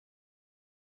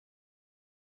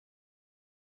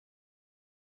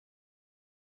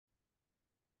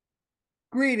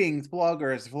Greetings,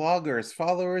 bloggers, vloggers,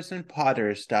 followers, and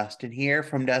potters. Dustin here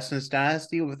from Dustin's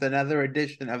Dynasty with another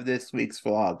edition of this week's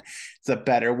vlog. It's a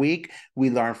better week. We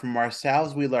learn from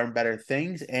ourselves, we learn better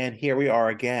things, and here we are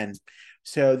again.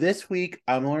 So this week,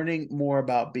 I'm learning more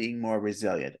about being more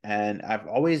resilient, and I've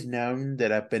always known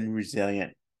that I've been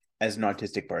resilient as an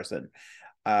autistic person.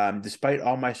 Despite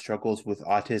all my struggles with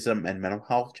autism and mental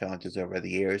health challenges over the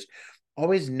years,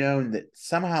 always known that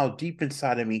somehow deep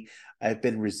inside of me, I've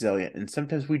been resilient. And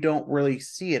sometimes we don't really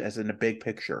see it as in a big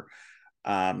picture.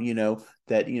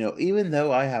 Even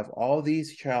though I have all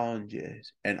these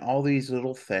challenges and all these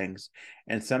little things,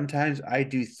 and sometimes I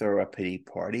do throw a pity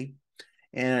party,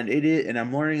 and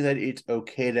I'm learning that it's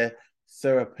okay to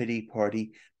throw a pity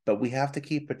party, but we have to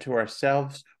keep it to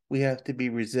ourselves. We have to be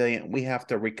resilient. We have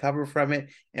to recover from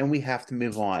it, and we have to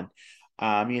move on.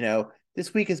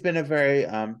 This week has been a very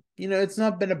it's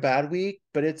not been a bad week,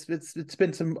 but it's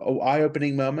been some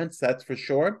eye-opening moments, that's for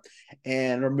sure,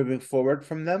 and we're moving forward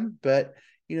from them. But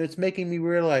it's making me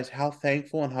realize how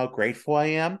thankful and how grateful I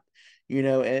am, in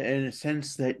a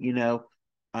sense that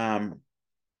um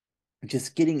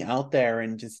just getting out there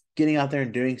and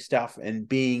doing stuff and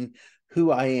being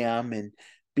who I am and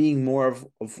being more of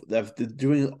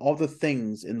doing all the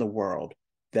things in the world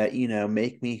that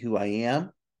make me who I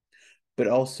am, but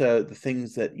also the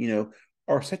things that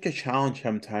are such a challenge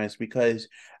sometimes, because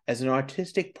as an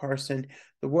autistic person,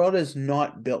 the world is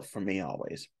not built for me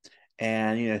always.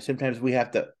 And sometimes we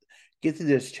have to get through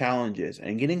those challenges,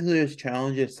 and getting through those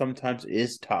challenges sometimes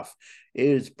is tough. It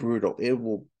is brutal. It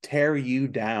will tear you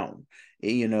down.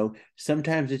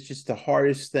 Sometimes it's just the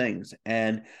hardest things.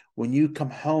 And when you come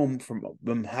home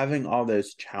from having all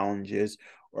those challenges,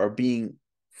 or being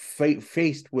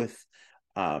faced with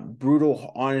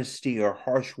brutal honesty or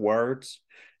harsh words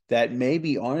that may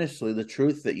be honestly the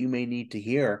truth that you may need to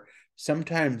hear,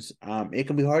 sometimes it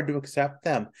can be hard to accept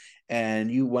them, and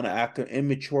you want to act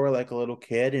immature like a little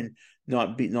kid and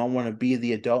not want to be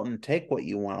the adult and take what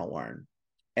you want to learn.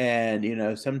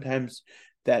 And sometimes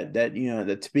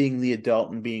that's being the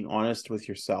adult and being honest with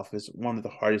yourself is one of the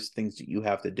hardest things that you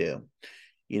have to do.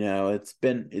 It's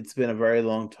been a very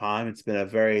long time. It's been a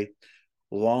very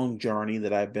long journey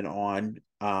that I've been on,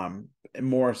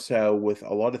 more so with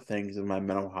a lot of things in my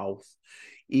mental health,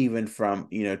 even from,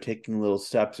 taking little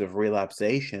steps of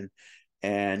relapsation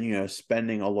and,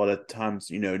 spending a lot of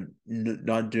times,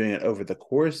 not doing it over the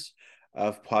course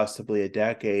of possibly a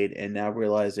decade, and now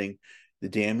realizing the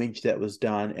damage that was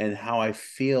done and how I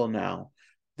feel now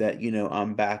that,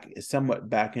 I'm somewhat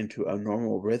back into a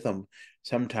normal rhythm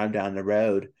sometime down the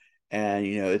road. And,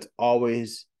 it's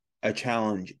always a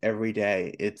challenge every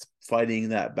day. It's fighting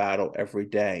that battle every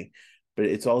day, but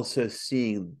it's also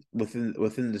seeing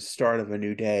within the start of a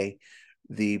new day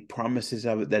the promises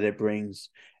of it that it brings,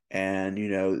 and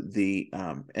the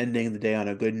ending the day on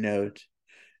a good note,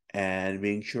 and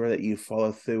being sure that you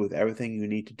follow through with everything you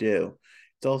need to do.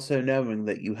 It's also knowing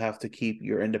that you have to keep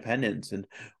your independence, and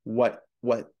what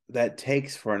that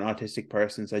takes for an autistic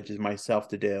person such as myself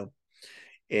to do.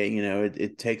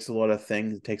 It takes a lot of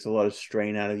things. It takes a lot of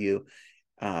strain out of you.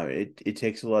 It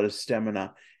takes a lot of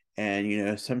stamina,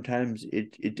 and sometimes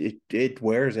it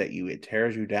wears at you. It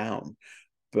tears you down.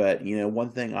 But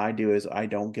one thing I do is I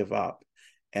don't give up,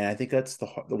 and I think that's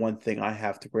the one thing I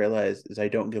have to realize is I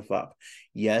don't give up.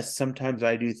 Yes, sometimes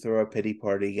I do throw a pity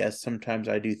party. Yes, sometimes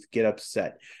I do get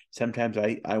upset. Sometimes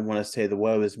I want to say the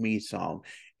 "woe is me" song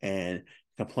and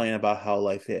complain about how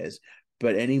life is.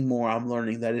 But anymore, I'm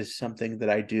learning that is something that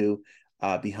I do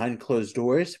behind closed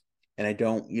doors, and I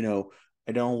don't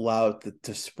allow it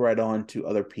to spread on to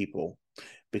other people,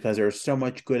 because there's so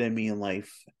much good in me in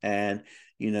life. And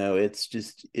it's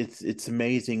just it's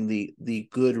amazing the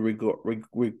good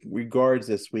regards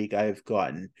this week I've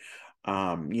gotten.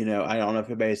 I don't know if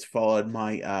anybody's followed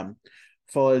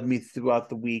me throughout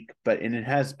the week, and it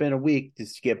has been a week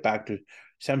just to get back to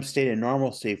some state of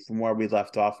normalcy from where we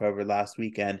left off over last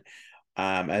weekend.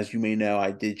 As you may know,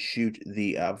 I did shoot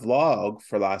the vlog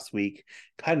for last week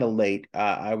kind of late.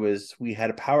 We had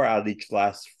a power outage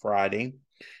last Friday,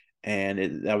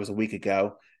 and that was a week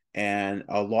ago, and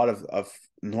a lot of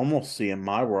normalcy in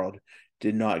my world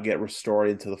did not get restored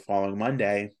until the following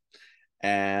Monday,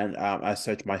 and as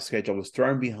such, my schedule was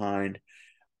thrown behind,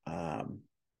 um,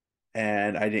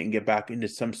 and I didn't get back into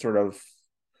some sort of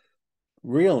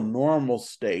real normal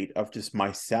state of just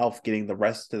myself getting the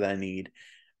rest that I need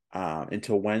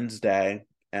until Wednesday.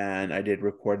 And I did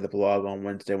record the vlog on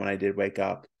Wednesday when I did wake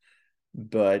up,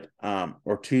 but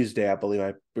or Tuesday, I believe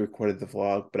I recorded the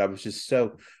vlog. But I was just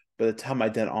so, by the time I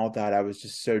did all that, I was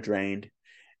just so drained.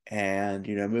 And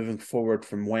moving forward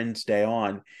from Wednesday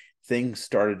on, things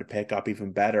started to pick up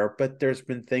even better. But there's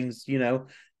been things,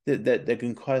 that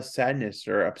can cause sadness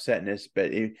or upsetness,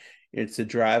 but it's the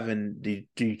drive and the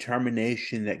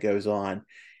determination that goes on.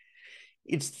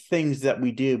 It's things that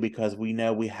we do because we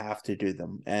know we have to do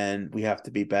them and we have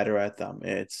to be better at them.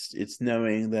 It's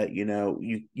knowing that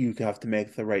you have to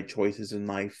make the right choices in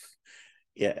life.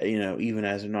 Yeah, even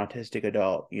as an autistic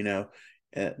adult,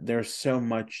 there's so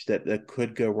much that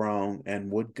could go wrong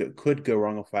and could go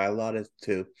wrong if I allowed it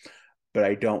to, but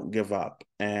I don't give up.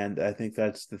 And I think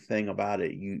that's the thing about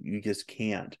it. You just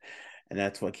can't. And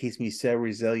that's what keeps me so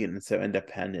resilient and so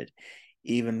independent.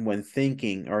 Even when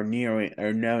thinking or nearing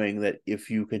or knowing that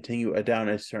if you continue down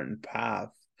a certain path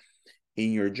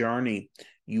in your journey,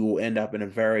 you will end up in a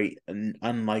very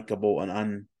unlikable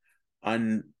and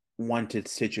unwanted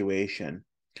situation.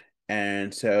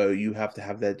 And so you have to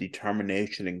have that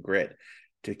determination and grit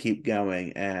to keep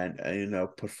going and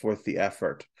put forth the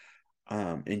effort,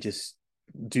 and just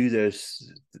do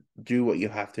what you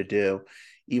have to do,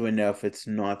 even though if it's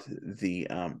not the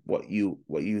what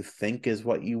you think is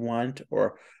what you want,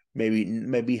 or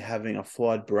maybe having a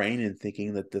flawed brain and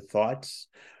thinking that the thoughts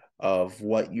of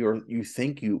what you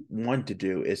think you want to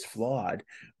do is flawed,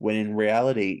 when in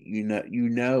reality you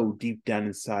know deep down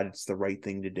inside it's the right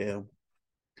thing to do.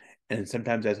 And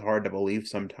sometimes that's hard to believe.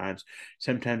 Sometimes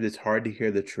it's hard to hear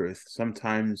the truth.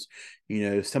 Sometimes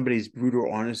somebody's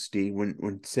brutal honesty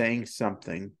when saying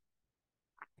something,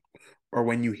 or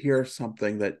when you hear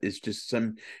something that is just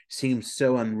seems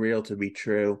so unreal to be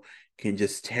true, can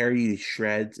just tear you to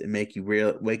shreds and make you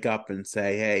wake up and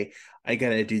say, hey, I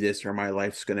gotta do this or my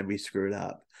life's gonna be screwed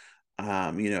up.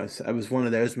 So it was one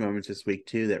of those moments this week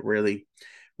too that really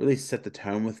set the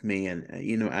tone with me. And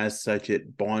as such,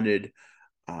 it bonded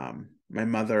my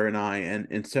mother and I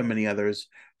and so many others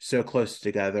so close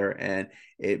together, and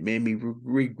it made me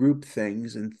regroup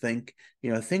things and think,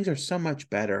 things are so much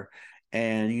better.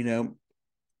 And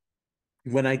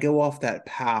when I go off that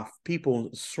path,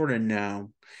 people sort of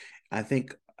know. I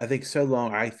think so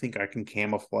long I think I can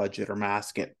camouflage it or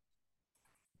mask it,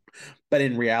 but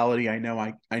in reality,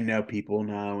 I know people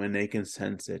know and they can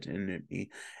sense it. And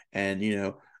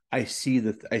I see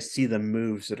the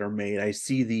moves that are made. I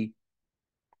see the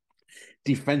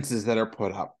defenses that are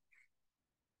put up.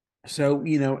 So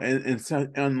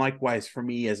and likewise for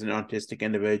me as an autistic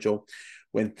individual,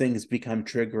 when things become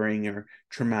triggering or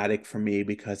traumatic for me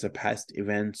because of past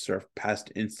events or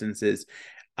past instances,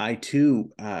 I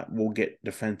too will get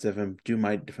defensive and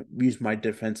use my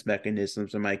defense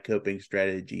mechanisms and my coping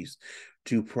strategies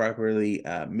to properly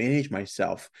manage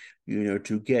myself,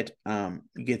 to get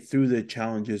through the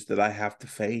challenges that I have to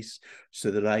face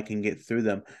so that I can get through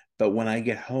them. But when I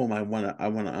get home, I want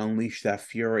to unleash that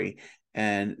fury,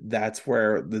 and that's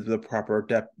where the proper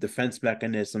defense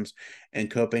mechanisms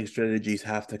and coping strategies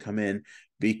have to come in,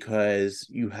 because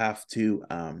you have to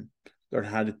learn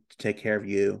how to take care of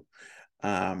you.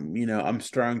 I'm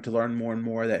starting to learn more and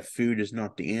more that food is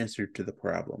not the answer to the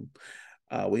problem.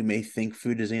 We may think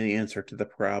food is the answer to the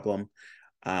problem.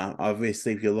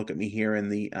 Obviously, if you look at me here in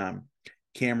the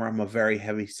camera, I'm a very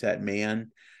heavy set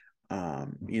man.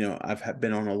 I've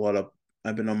been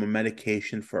on my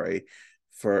medication for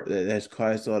that has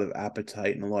caused a lot of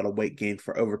appetite and a lot of weight gain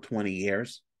for over 20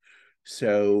 years.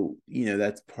 So,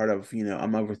 that's part of,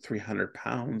 I'm over 300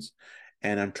 pounds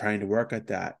and I'm trying to work at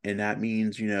that. And that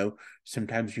means,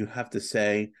 sometimes you have to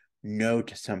say no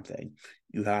to something.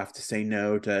 You have to say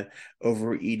no to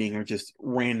overeating or just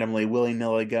randomly, willy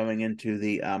nilly going into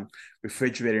the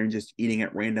refrigerator and just eating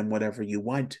at random whatever you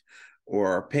want,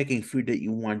 or picking food that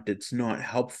you want that's not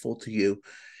helpful to you.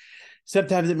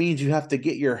 Sometimes it means you have to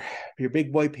get your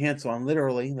big boy pants on,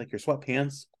 literally, like your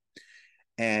sweatpants,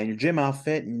 and your gym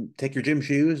outfit, and take your gym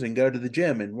shoes and go to the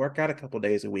gym and work out a couple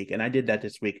days a week. And I did that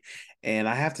this week. And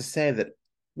I have to say that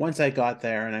once I got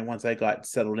there and once I got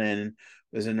settled in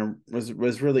and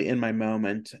was really in my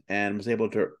moment and was able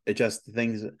to adjust the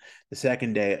things the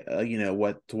second day,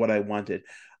 what I wanted,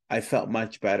 I felt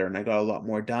much better and I got a lot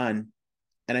more done,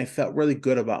 and I felt really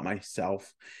good about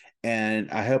myself. And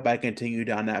I hope I continue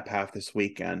down that path this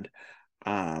weekend.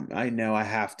 I know I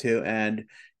have to, and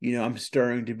I'm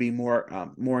starting to be more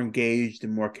engaged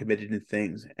and more committed in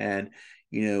things. And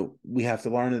we have to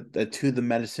learn that too. The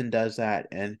medicine does that,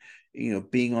 and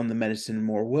being on the medicine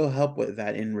more will help with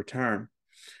that in return.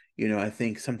 I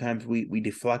think sometimes we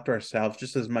deflect ourselves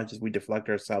just as much as we deflect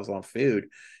ourselves on food.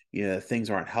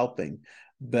 Things aren't helping.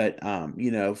 But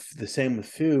the same with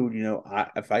food.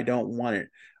 If I don't want it,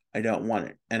 I don't want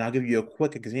it. And I'll give you a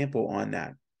quick example on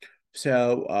that.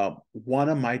 So, one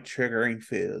of my triggering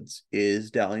foods is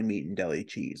deli meat and deli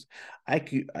cheese. I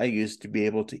used to be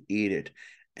able to eat it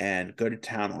and go to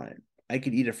town on it. I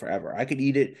could eat it forever. I could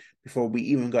eat it before we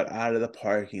even got out of the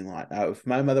parking lot. If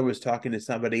my mother was talking to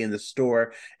somebody in the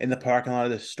store, in the parking lot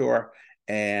of the store,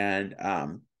 and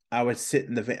I would sit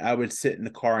in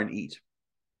the car and eat.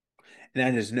 And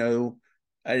I just know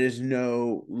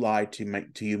lie to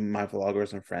you, my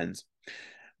vloggers and friends.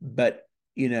 But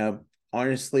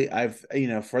honestly,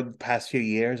 for the past few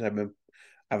years,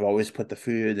 I've always put the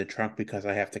food in the trunk because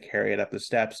I have to carry it up the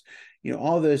steps.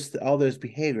 All those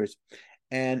behaviors.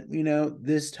 And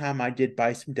this time I did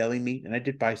buy some deli meat and I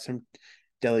did buy some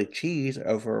deli cheese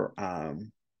over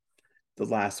the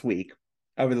last week,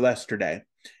 over the yesterday.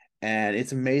 And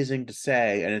it's amazing to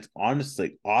say, and it's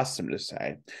honestly awesome to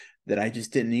say that I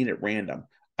just didn't eat it random.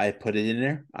 I put it in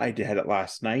there. I had it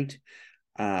last night.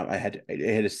 I had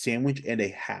a sandwich and a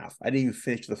half. I didn't even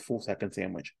finish the full second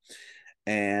sandwich,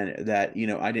 and that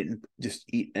I didn't just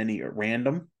eat any at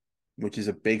random, which is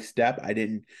a big step. I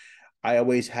didn't. I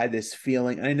always had this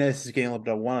feeling, and I know this is getting a little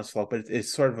bit of one slope, but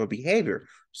it's sort of a behavior,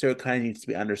 so it kind of needs to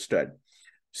be understood.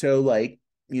 So, like,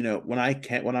 when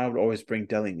I would always bring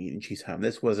deli meat and cheese home,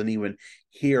 this wasn't even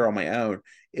here on my own.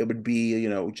 It would be,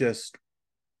 just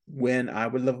when I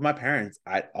would live with my parents,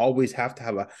 I'd always have to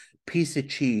have a piece of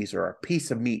cheese or a piece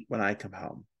of meat when I come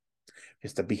home.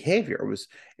 Just the behavior.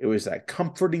 It was that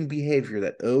comforting behavior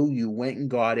that, oh, you went and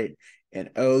got it,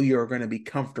 and oh, you're going to be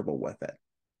comfortable with it.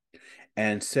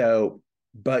 And so,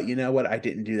 but you know what? I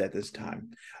didn't do that this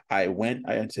time. I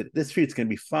said, this food's going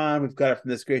to be fun. We've got it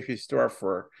from this grocery store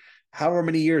for however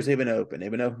many years they've been open.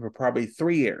 They've been open for probably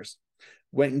 3 years.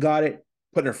 Went and got it,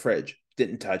 put in a fridge,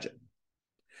 didn't touch it.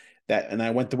 And I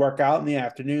went to work out in the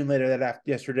afternoon,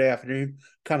 yesterday afternoon,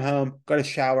 come home, got a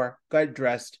shower, got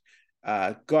dressed,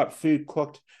 got food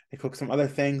cooked. I cooked some other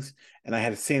things, and I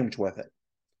had a sandwich with it.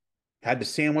 Had the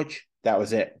sandwich, that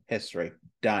was it. History.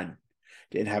 Done.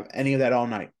 Didn't have any of that all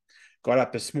night. Got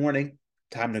up this morning,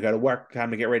 time to go to work,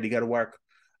 time to get ready to go to work.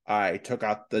 I took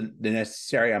out the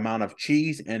necessary amount of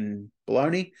cheese and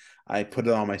bologna. I put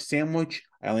it on my sandwich.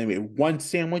 I only made one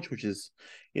sandwich, which is,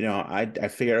 I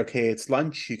figured, okay, it's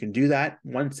lunch. You can do that.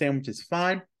 One sandwich is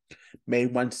fine.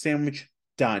 Made one sandwich,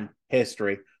 done.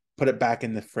 History. Put it back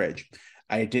in the fridge.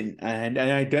 I didn't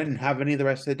have any the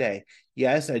rest of the day.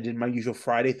 Yes, I did my usual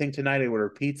Friday thing tonight. I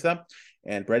ordered pizza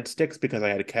and breadsticks because I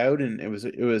had a code and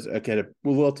I get a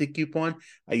loyalty coupon.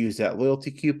 I used that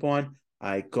loyalty coupon.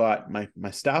 I got my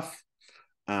stuff,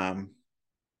 got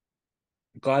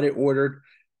it ordered,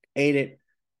 ate it,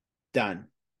 done.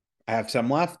 I have some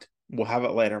left. We'll have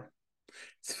it later.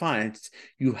 It's fine.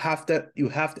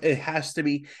 It has to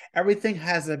be, everything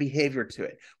has a behavior to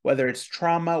it, whether it's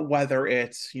trauma, whether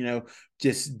it's,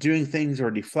 just doing things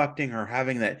or deflecting or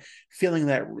having that feeling,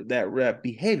 that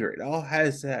behavior. It all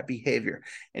has that behavior.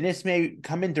 And this may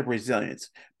come into resilience.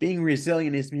 Being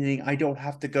resilient is meaning I don't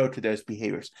have to go to those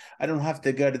behaviors. I don't have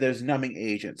to go to those numbing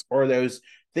agents or those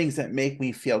things that make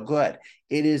me feel good.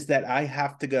 It is that I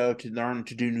have to go to learn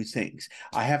to do new things.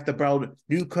 I have to build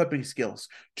new coping skills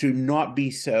to not be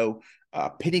so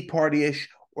pity party-ish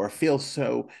or feel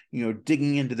so,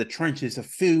 digging into the trenches of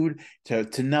food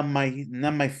to numb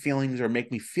my feelings or make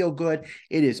me feel good.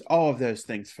 It is all of those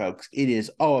things, folks. It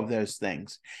is all of those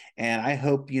things. And I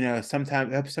hope, I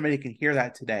hope somebody can hear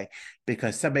that today,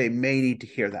 because somebody may need to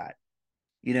hear that.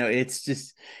 It's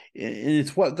just, and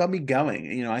it's what got me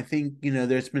going. I think,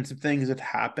 there's been some things that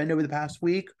happened over the past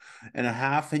week and a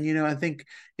half. And, I think,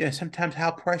 sometimes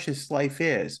how precious life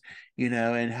is,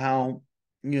 and how,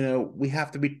 we have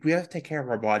to take care of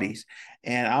our bodies.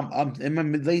 And I'm in my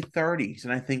late 30s.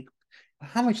 And I think,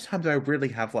 how much time do I really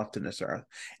have left in this earth?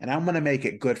 And I'm going to make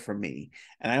it good for me.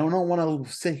 And I don't want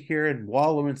to sit here and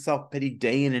wallow in self-pity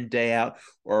day in and day out,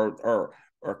 or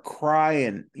cry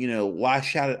and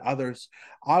lash out at others.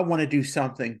 I want to do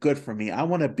something good for me. I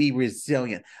want to be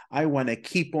resilient. I want to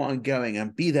keep on going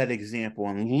and be that example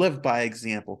and live by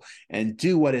example and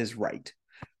do what is right.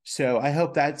 So I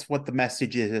hope that's what the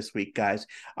message is this week, guys.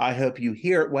 I hope you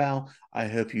hear it well. I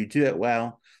hope you do it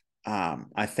well.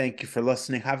 I thank you for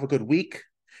listening. Have a good week.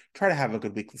 Try to have a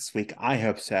good week this week. I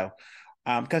hope so.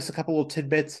 Just a couple of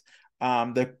tidbits.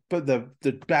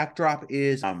 The backdrop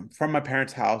is from my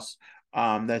parents' house.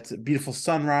 That's a beautiful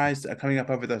sunrise coming up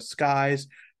over the skies.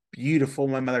 Beautiful.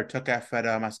 My mother took that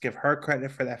photo. I must give her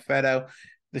credit for that photo.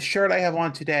 The shirt I have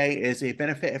on today is a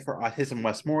benefit for Autism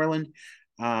Westmoreland.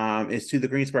 It's to the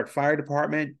Greensburg Fire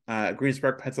Department,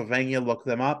 Greensburg, Pennsylvania. Look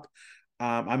them up.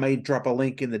 I might drop a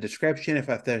link in the description if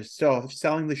they're still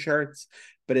selling the shirts,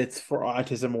 but it's for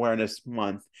Autism Awareness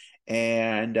Month.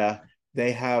 And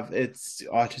it's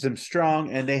Autism Strong,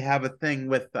 and they have a thing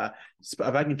with, if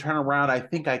I can turn around, I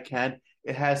think I can.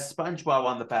 It has SpongeBob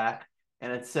on the back,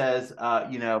 and it says,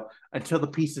 until the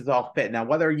pieces all fit. Now,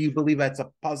 whether you believe that's a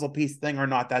puzzle piece thing or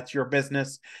not, that's your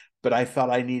business. But I felt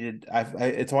I needed.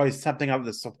 It's always something I have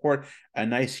to support a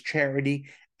nice charity,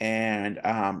 and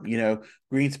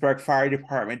Greensburg Fire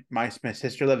Department. My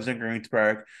sister lives in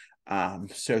Greensburg,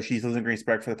 so she's lived in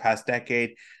Greensburg for the past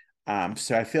decade.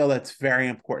 So I feel that's very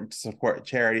important to support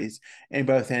charities in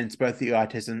both ends, both the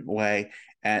Autism Way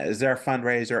as their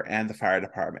fundraiser and the fire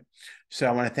department. So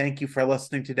I want to thank you for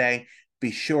listening today.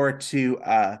 Be sure to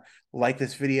like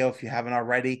this video if you haven't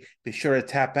already. Be sure to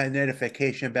tap that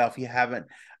notification bell if you haven't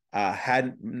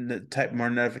had type more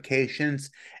notifications.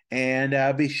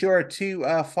 And be sure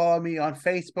to follow me on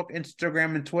Facebook,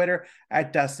 Instagram, and Twitter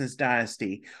at Dustin's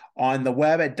Dynasty. On the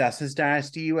web at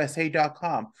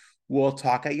DustinsDynastyUSA.com. We'll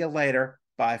talk at you later.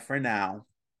 Bye for now.